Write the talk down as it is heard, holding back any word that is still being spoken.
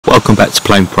welcome back to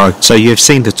Plane Pro. So you have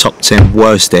seen the top 10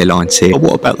 worst airlines here, but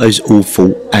what about those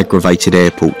awful, aggravated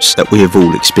airports that we have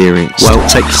all experienced? Well,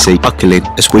 take a seat, buckle in,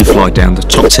 as we fly down the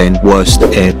top 10 worst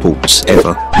airports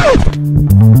ever.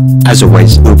 As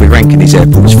always, we'll be ranking these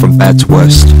airports from bad to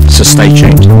worst, so stay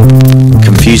tuned.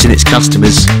 Confusing its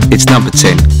customers, it's number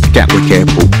 10, Gatwick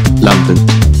Airport, London.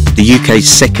 The UK's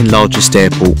second largest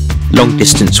airport, long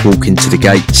distance walking to the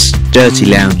gates, dirty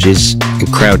lounges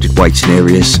and crowded waiting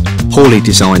areas, poorly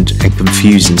designed and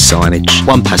confusing signage.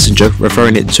 One passenger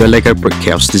referring it to a Lego brick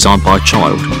house designed by a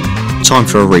child. Time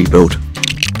for a rebuild.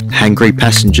 Hangry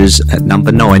passengers at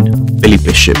number 9, Billy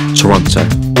Bishop, Toronto.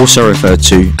 Also referred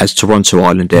to as Toronto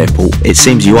Island Airport. It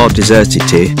seems you are deserted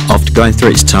here. After going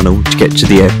through its tunnel to get to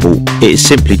the airport, it is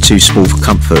simply too small for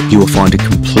comfort. You will find a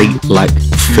complete lack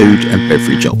of food and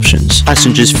beverage options.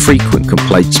 Passengers' frequent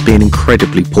complaints being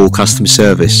incredibly poor customer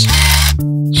service.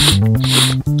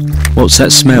 What's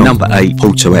that smell? Number 8,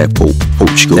 Porto Airport,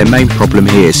 Portugal. Their main problem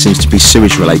here seems to be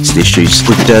sewage related issues,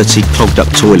 with dirty, clogged up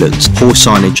toilets, poor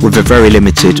signage with a very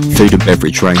limited food and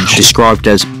beverage range, described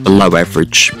as below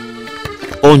average.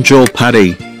 Bonjour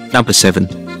Paris. Number 7,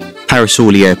 Paris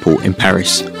Orly Airport in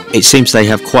Paris. It seems they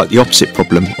have quite the opposite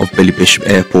problem of Billy Bishop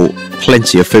Airport.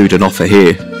 Plenty of food on offer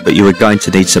here, but you are going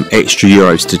to need some extra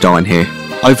euros to dine here.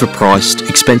 Overpriced,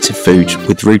 expensive food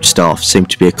with rude staff seem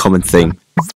to be a common theme.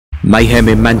 Mayhem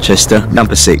in Manchester.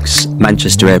 Number 6,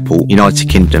 Manchester Airport, United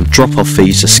Kingdom. Drop-off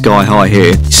fees are sky high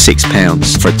here,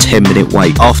 £6 for a 10-minute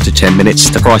wait. After 10 minutes,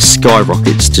 the price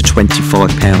skyrockets to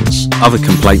 £25. Other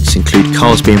complaints include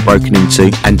cars being broken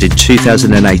into, and in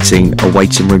 2018, a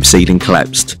waiting room ceiling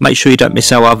collapsed. Make sure you don't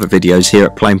miss our other videos here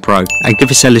at Plane Pro, and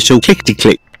give us a little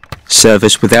clickety-click.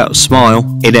 Service without a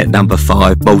smile. In at number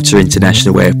 5, Malta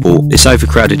International Airport. This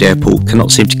overcrowded airport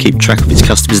cannot seem to keep track of its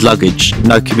customers' luggage,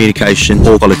 no communication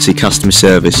or quality customer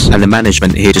service, and the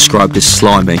management here described as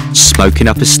slimy, smoking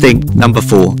up a stink. Number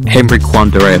 4, Henry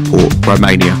Coandă Airport,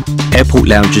 Romania. Airport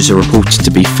lounges are reported to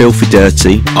be filthy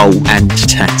dirty, old and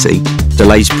tatty.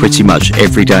 Delays pretty much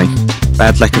every day.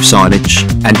 Bad lack of signage,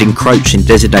 and encroach in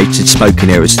designated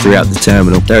smoking areas throughout the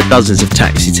terminal. There are dozens of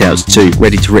taxi touts too,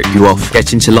 ready to rip you off.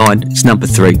 Get into line, it's number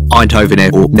 3, Eindhoven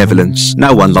Airport, Netherlands.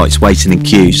 No one likes waiting in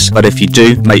queues, but if you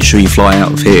do, make sure you fly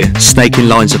out of here. Snaking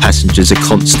lines of passengers are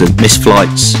constant, missed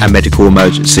flights and medical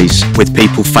emergencies, with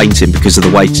people fainting because of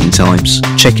the waiting times.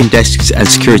 Check-in desks and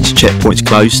security checkpoints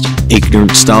closed,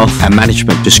 ignorant staff and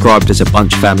management described as a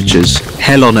bunch of amateurs.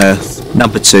 Hell on earth.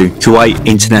 Number 2, Kuwait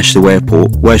International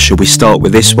Airport. Where shall we start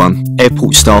with this one?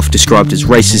 Airport staff described as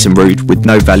racist and rude with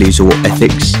no values or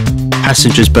ethics.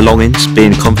 Passengers' belongings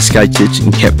being confiscated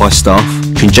and kept by staff.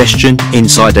 Congestion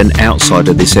inside and outside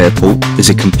of this airport is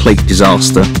a complete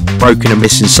disaster. Broken and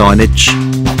missing signage.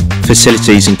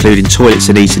 Facilities including toilets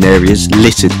and eating areas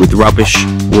littered with rubbish,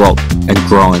 rot and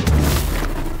grime.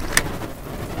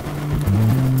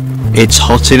 It's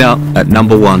hotting up at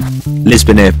number 1,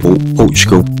 Lisbon Airport,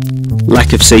 Portugal.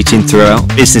 Lack of seating throughout,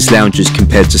 business lounges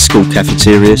compared to school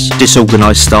cafeterias,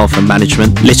 disorganised staff and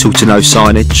management, little to no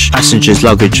signage, passengers'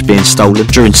 luggage being stolen.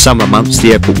 During summer months,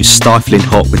 the airport is stifling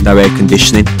hot with no air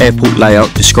conditioning. Airport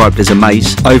layout described as a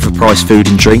maze, overpriced food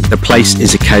and drink. The place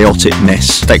is a chaotic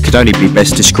mess that could only be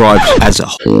best described as a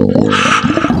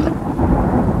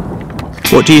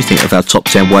What do you think of our top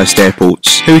 10 worst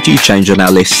airports? Who do you change on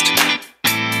our list?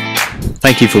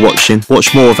 Thank you for watching.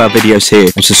 Watch more of our videos here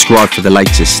and subscribe for the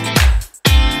latest.